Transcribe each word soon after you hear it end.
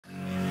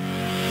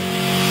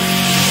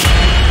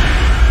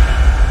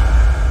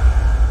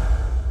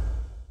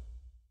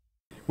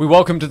We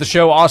welcome to the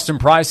show Austin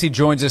Price. He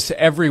joins us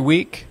every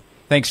week.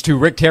 Thanks to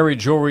Rick Terry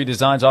Jewelry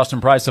Designs,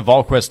 Austin Price of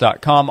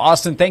Volquest.com.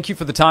 Austin, thank you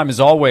for the time as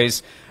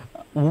always.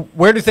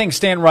 Where do things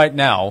stand right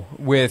now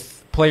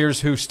with players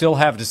who still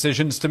have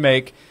decisions to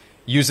make,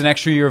 use an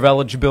extra year of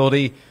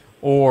eligibility,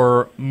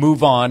 or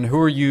move on? Who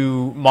are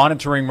you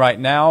monitoring right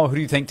now? Who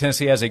do you think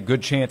Tennessee has a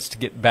good chance to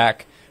get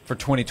back for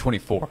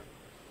 2024?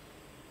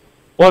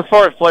 Well, as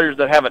far as players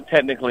that haven't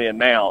technically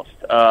announced,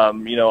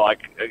 like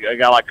a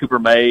guy like Cooper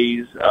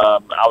Mays,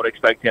 I would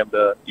expect him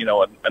to,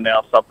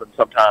 announce something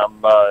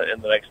sometime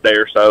in the next day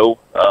or so.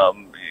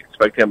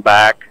 Expect him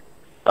back.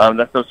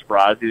 That's no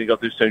surprise. He didn't go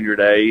through senior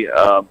day.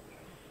 Brew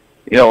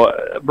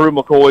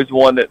McCoy's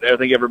one that I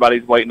think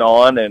everybody's waiting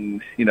on,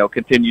 and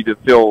continue to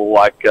feel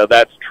like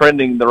that's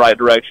trending the right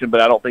direction.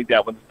 But I don't think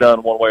that one's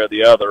done one way or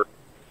the other.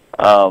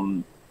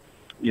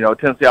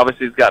 Tennessee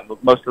obviously has gotten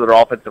most of their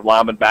offensive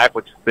linemen back,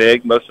 which is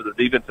big. Most of the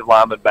defensive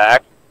linemen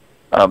back.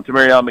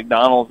 Tamarion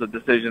McDonald's a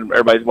decision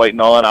everybody's waiting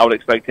on. I would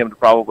expect him to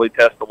probably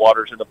test the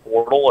waters in the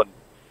portal and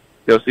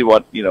go see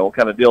what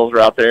kind of deals are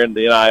out there in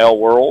the NIL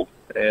world.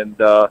 And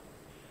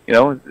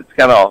it's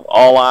kind of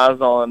all eyes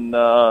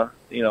on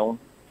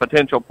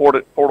potential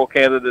portal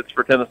candidates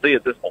for Tennessee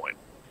at this point.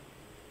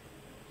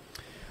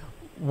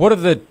 What are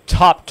the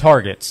top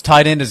targets?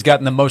 Tight end has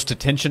gotten the most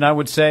attention, I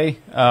would say.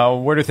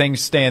 Where do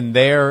things stand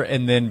there,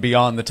 and then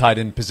beyond the tight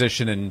end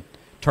position in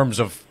terms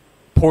of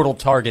portal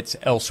targets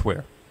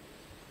elsewhere?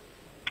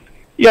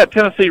 Yeah,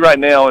 Tennessee right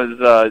now is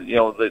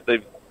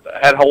they've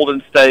had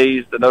Holden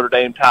Stays, the Notre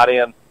Dame tight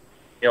end,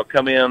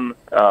 come in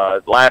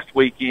last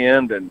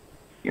weekend, and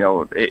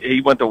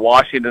he went to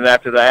Washington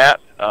after that.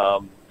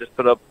 Just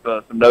put up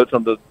some notes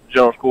on the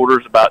general's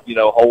quarters about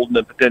Holden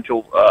and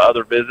potential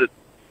other visits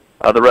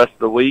the rest of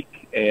the week,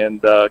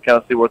 and kind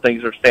of see where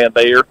things are stand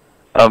there.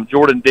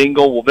 Jordan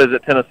Dingle will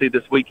visit Tennessee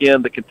this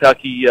weekend, the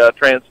Kentucky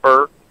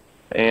transfer,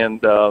 and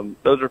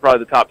those are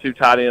probably the top two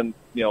tight end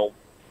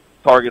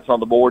targets on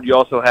the board. You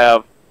also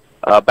have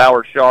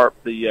Bowers Sharp,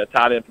 the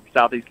tight end from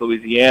Southeast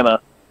Louisiana.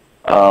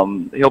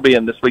 He'll be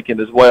in this weekend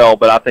as well,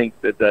 but I think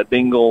that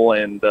Dingle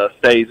and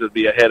Stays would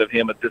be ahead of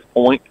him at this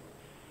point.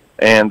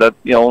 And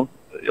we'll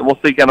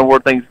see kind of where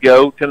things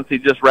go. Tennessee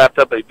just wrapped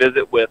up a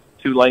visit with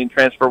Tulane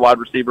transfer wide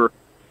receiver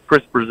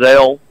Chris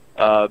Brazell,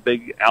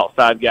 big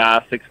outside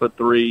guy,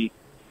 6'3",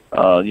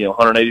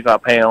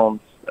 185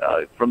 pounds,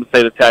 from the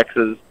state of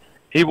Texas.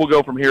 He will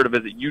go from here to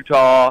visit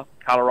Utah,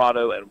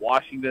 Colorado, and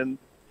Washington,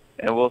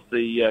 and we'll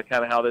see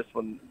kind of how this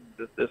one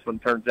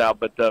turns out.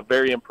 But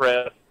very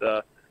impressed.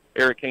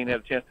 Eric Kane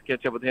had a chance to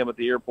catch up with him at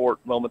the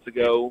airport moments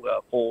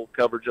ago. Full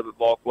coverage of it,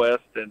 Volquest,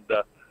 and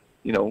got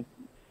to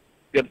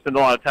spend a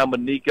lot of time with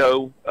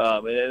Nico,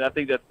 and I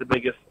think that's the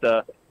biggest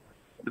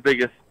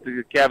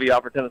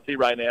caveat for Tennessee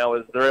right now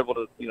is they're able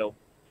to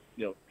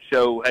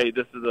show, hey,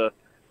 this is the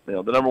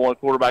number one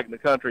quarterback in the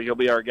country. He'll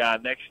be our guy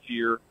next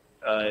year,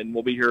 and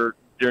we'll be here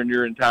during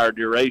your entire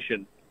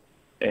duration.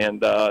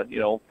 And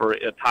for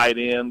a tight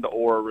end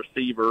or a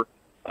receiver,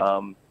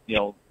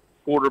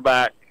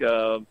 quarterback,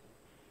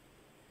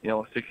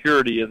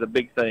 security is a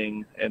big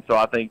thing. And so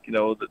I think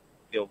that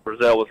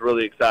Brazell was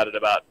really excited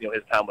about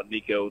his time with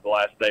Nico the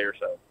last day or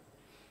so.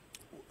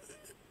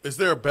 Is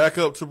there a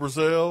backup to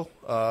Brazell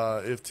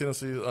if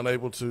Tennessee is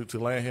unable to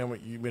land him?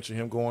 You mentioned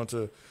him going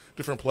to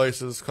different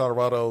places.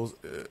 Colorado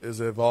is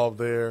involved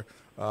there.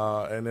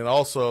 And then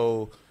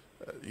also,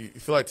 you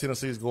feel like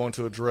Tennessee is going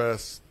to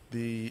address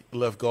the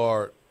left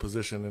guard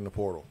position in the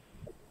portal?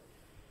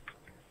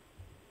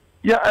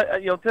 Yeah,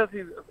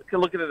 Tennessee can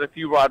look at a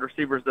few wide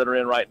receivers that are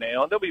in right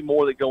now, and there'll be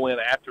more that go in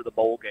after the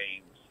bowl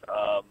games.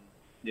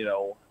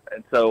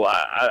 And so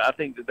I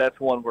think that's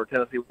one where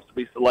Tennessee wants to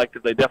be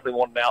selective. They definitely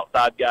want an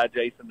outside guy,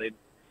 Jason.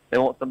 They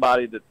want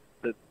somebody that's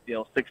 6'2",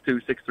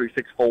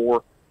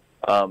 6'3",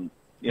 6'4".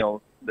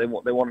 They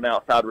want an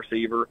outside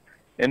receiver,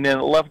 and then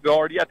left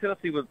guard. Yeah,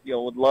 Tennessee would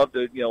love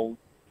to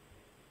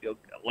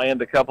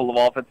land a couple of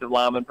offensive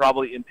linemen,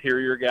 probably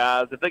interior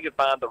guys if they could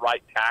find the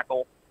right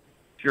tackle.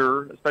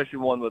 Sure, especially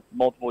one with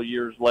multiple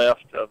years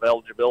left of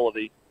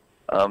eligibility.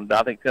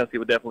 I think Tennessee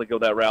would definitely go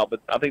that route,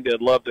 but I think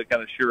they'd love to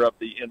kind of shore up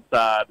the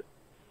inside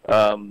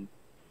offensive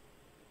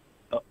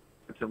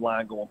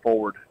line going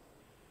forward.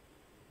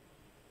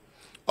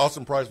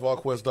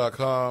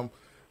 AustinPriceVolquest.com.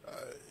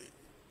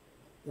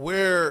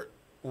 Where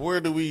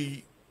do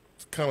we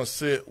kind of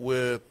sit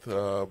with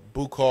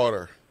Boo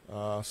Carter?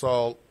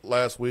 Saw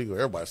last week, or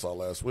everybody saw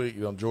last week,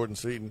 Jordan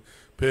Seaton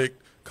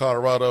picked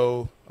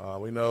Colorado.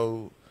 We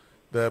know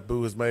that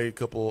Boo has made a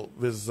couple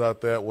visits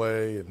out that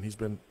way, and he's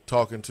been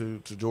talking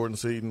to Jordan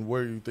Seaton.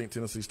 Where do you think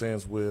Tennessee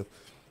stands with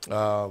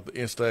the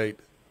in-state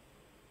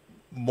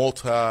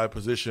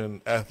multi-position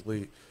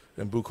athlete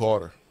in Boo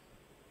Carter?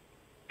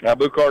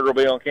 Boo Carter will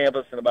be on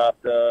campus in about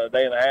a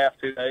day and a half,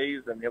 2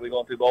 days, and he'll be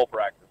going through bowl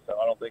practice. So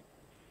I don't think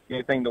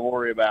anything to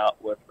worry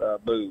about with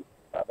Boo.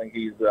 I think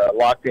he's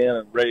locked in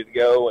and ready to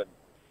go, and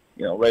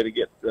ready to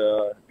get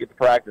to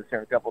practice here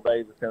in a couple of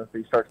days as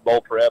Tennessee starts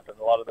bowl prep, and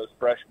a lot of those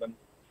freshmen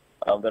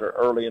that are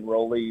early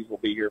enrollees will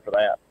be here for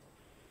that.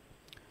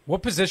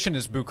 What position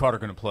is Boo Carter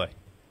going to play?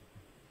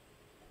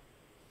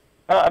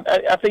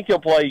 I think he'll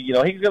play. You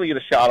know, he's going to get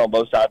a shot on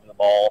both sides of the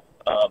ball.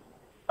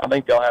 I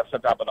think they'll have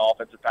some type of an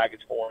offensive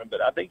package for him,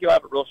 but I think he'll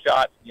have a real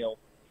shot. You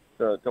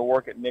know, to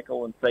work at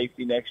nickel and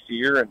safety next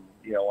year, and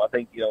you know, I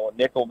think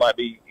nickel might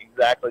be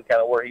exactly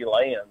kind of where he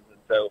lands, and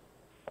so.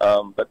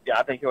 But yeah,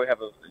 I think he'll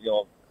have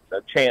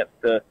a chance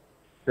to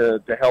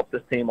help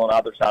this team on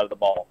either side of the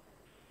ball.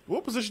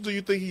 What position do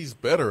you think he's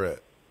better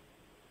at?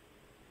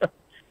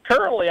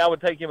 Currently, I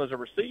would take him as a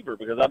receiver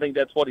because I think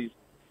that's what he's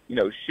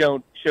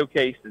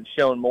showcased and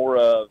shown more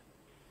of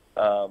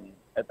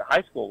at the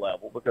high school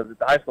level. Because at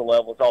the high school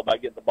level, it's all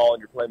about getting the ball in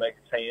your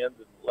playmaker's hands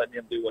and letting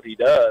him do what he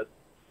does.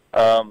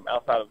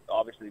 Outside of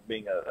obviously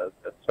being a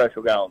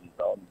special guy on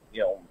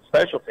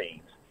special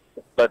teams.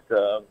 But,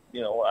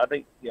 I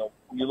think,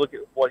 when you look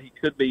at what he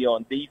could be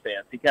on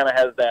defense, he kind of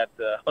has that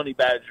honey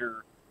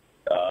badger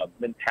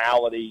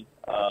mentality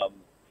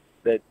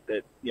that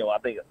I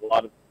think a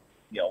lot of,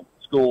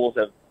 schools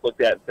have looked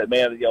at and said,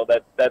 man,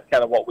 that's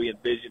kind of what we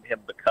envision him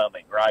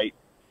becoming, right?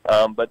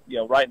 But,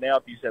 right now,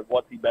 if you said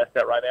what's he best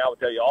at right now, I would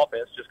tell you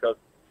offense just because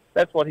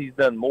that's what he's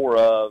done more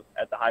of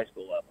at the high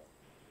school level.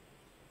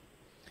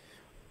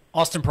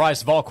 Austin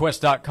Price,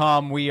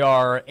 Volquest.com. We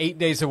are 8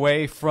 days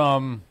away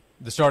from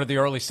the start of the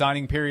early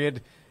signing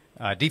period.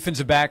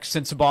 Defensive back,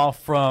 Sensabaugh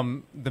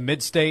from the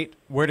Mid-State.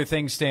 Where do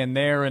things stand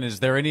there, and is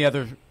there any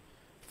other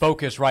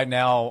focus right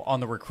now on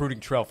the recruiting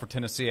trail for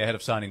Tennessee ahead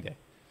of signing day?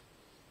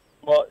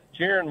 Well,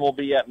 Jaron will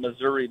be at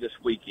Missouri this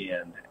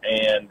weekend,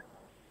 and,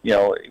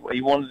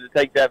 he wanted to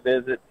take that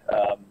visit.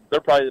 They're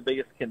probably the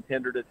biggest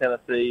contender to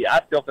Tennessee.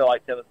 I still feel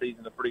like Tennessee's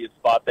in a pretty good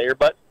spot there,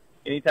 but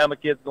anytime a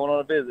kid's going on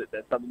a visit,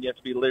 that's something you have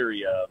to be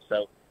leery of.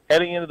 So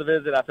heading into the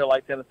visit, I feel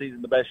like Tennessee's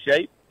in the best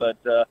shape, but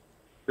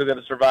they're going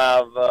to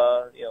survive,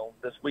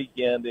 this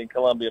weekend in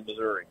Columbia,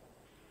 Missouri.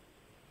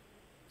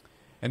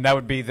 And that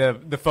would be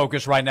the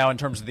focus right now in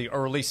terms of the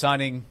early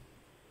signing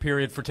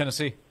period for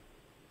Tennessee?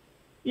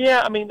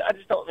 Yeah, I mean, I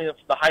just don't from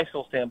the high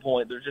school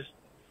standpoint, there's just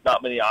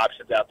not many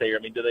options out there. I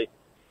mean, do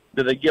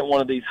they get one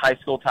of these high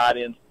school tight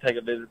ends to take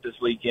a visit this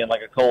weekend,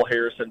 like a Cole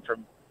Harrison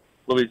from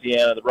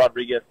Louisiana, the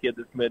Rodriguez kid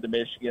that's committed to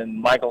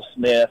Michigan, Michael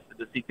Smith,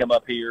 does he come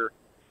up here,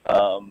 who's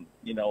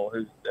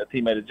a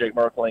teammate of Jake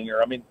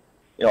Merklinger? I mean,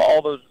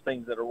 all those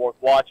things that are worth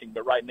watching,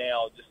 but right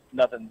now just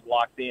nothing's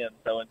locked in.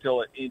 So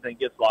until anything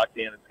gets locked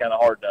in, it's kind of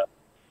hard to,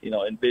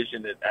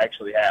 envision it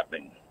actually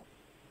happening.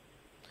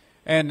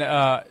 And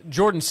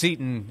Jordan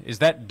Seaton, is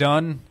that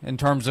done in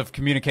terms of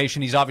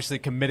communication? He's obviously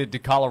committed to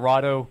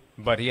Colorado,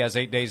 but he has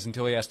 8 days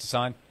until he has to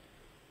sign.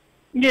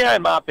 Yeah,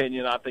 in my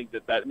opinion, I think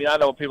that. I mean, I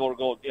know people are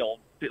going.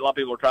 A lot of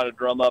people are trying to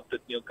drum up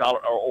that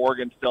Colorado or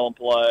Oregon's still in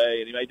play,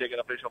 and he may take an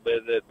official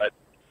visit, but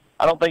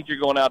I don't think you're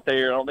going out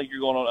there. I don't think you're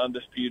going on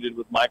undisputed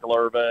with Michael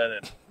Irvin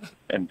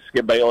and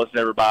Skip Bayless and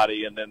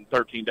everybody, and then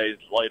 13 days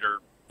later,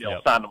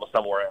 sign him with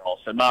somewhere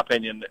else. In my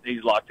opinion,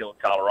 he's locked in with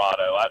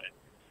Colorado.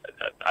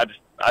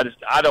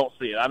 I don't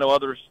see it. I know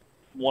others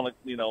want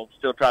to,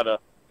 still try to,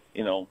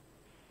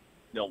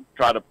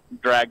 try to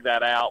drag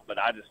that out, but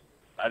I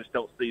just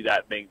don't see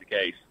that being the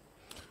case.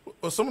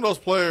 Well, some of those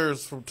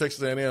players from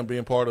Texas A&M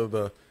being part of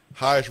the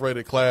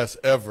highest-rated class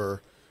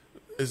ever,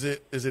 is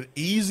it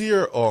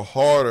easier or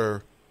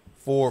harder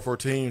for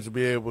teams to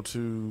be able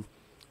to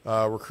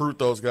recruit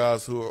those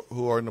guys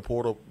who are in the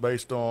portal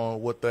based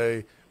on what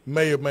they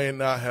may or may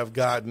not have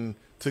gotten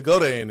to go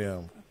to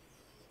A&M?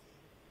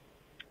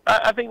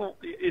 I think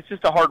it's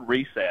just a hard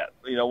reset.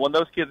 When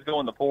those kids go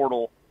in the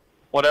portal,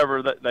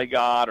 whatever that they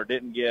got or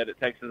didn't get at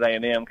Texas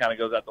A&M kind of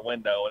goes out the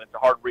window, and it's a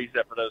hard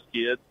reset for those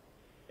kids.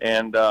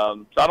 And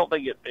so I don't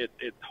think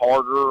it's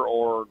harder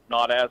or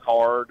not as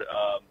hard.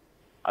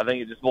 I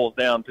think it just boils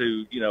down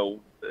to, you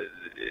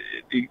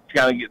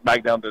kind of get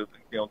back down to,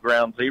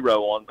 ground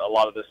zero on a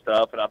lot of this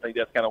stuff. And I think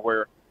that's kind of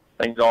where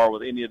things are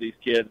with any of these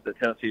kids that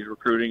Tennessee's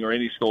recruiting or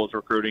any school is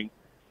recruiting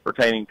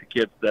pertaining to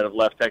kids that have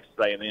left Texas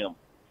A&M.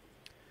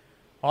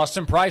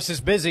 Austin Price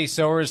is busy,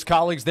 so are his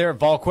colleagues there at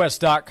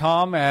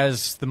Volquest.com,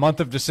 as the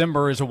month of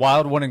December is a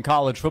wild one in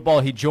college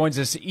football. He joins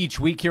us each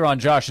week here on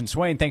Josh and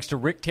Swain, thanks to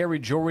Rick Terry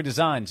Jewelry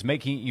Designs,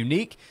 making it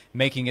unique,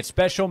 making it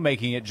special,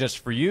 making it just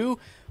for you.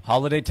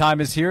 Holiday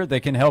time is here. They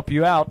can help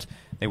you out.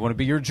 They want to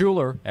be your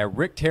jeweler at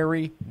Rick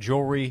Terry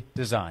Jewelry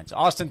Designs.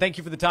 Austin, thank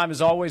you for the time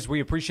as always. We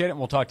appreciate it, and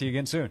we'll talk to you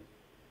again soon.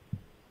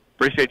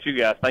 Appreciate you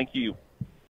guys. Thank you.